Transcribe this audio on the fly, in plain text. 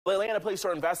Atlanta police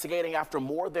are investigating after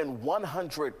more than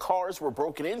 100 cars were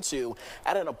broken into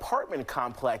at an apartment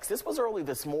complex. This was early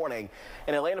this morning.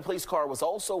 An Atlanta police car was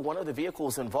also one of the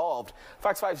vehicles involved.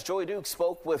 Fox 5's Joy Duke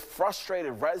spoke with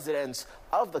frustrated residents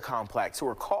of the complex who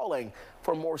are calling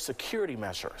for more security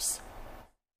measures.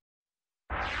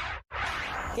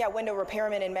 Yeah, window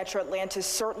repairmen in Metro Atlanta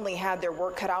certainly had their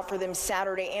work cut out for them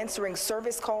Saturday, answering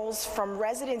service calls from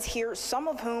residents here, some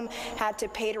of whom had to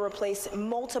pay to replace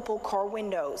multiple car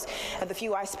windows. And the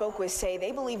few I spoke with say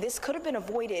they believe this could have been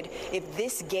avoided if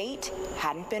this gate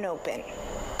hadn't been open.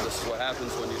 This is what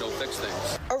happens when you don't fix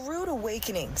things. A rude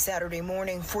awakening Saturday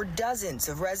morning for dozens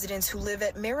of residents who live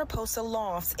at Mariposa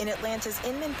Lofts in Atlanta's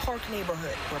Inman Park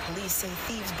neighborhood, where police say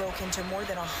thieves broke into more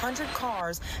than 100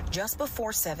 cars just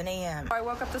before 7 a.m. I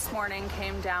woke up this morning,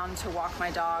 came down to walk my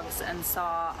dogs, and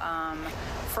saw,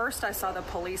 first I saw the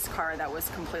police car that was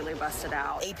completely busted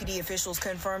out. APD officials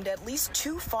confirmed at least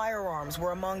 2 firearms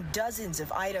were among dozens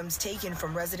of items taken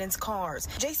from residents' cars.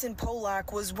 Jason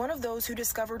Polak was one of those who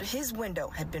discovered his window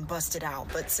had been busted out,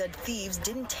 but said thieves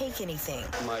didn't take anything.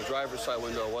 My driver's side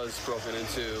window was broken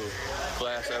into,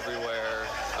 glass everywhere.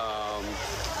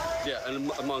 Yeah, and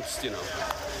amongst,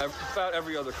 about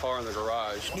every other car in the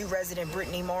garage. New resident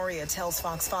Brittany Maria tells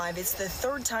Fox 5 it's the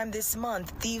 3rd time this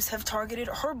month thieves have targeted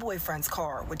her boyfriend's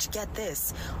car, which, get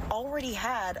this, already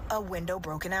had a window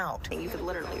broken out. You could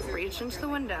literally reach into the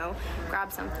window,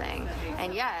 grab something,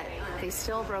 and yet they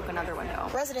still broke another window.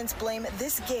 Residents blame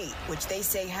this gate, which they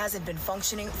say hasn't been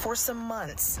functioning for some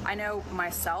months. I know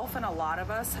myself and a lot of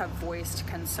us have voiced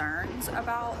concerns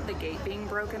about the gate being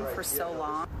broken for so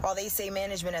long. While they say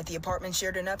management at the apartment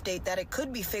shared an update that it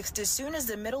could be fixed as soon as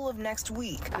the middle of next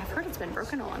week. I've heard it's been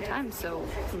broken a long time, so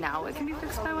now it can be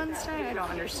fixed by Wednesday? I don't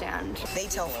understand. They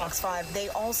tell Fox 5 they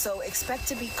also expect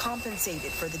to be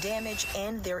compensated for the damage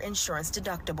and their insurance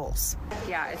deductibles.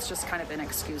 Yeah, it's just kind of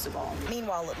inexcusable.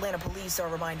 Meanwhile, Atlanta police are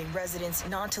reminding residents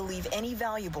not to leave any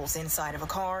valuables inside of a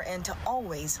car and to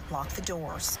always lock the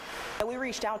doors. We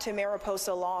reached out to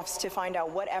Mariposa Lofts to find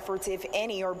out what efforts, if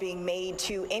any, are being made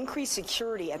to increase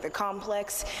security at the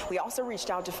complex. We also reached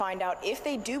out to find out if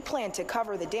they do plan to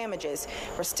cover the damages.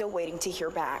 We're still waiting to hear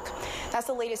back. That's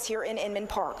the latest here in Inman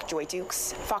Park. Joy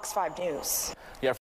Dukes, Fox 5 News.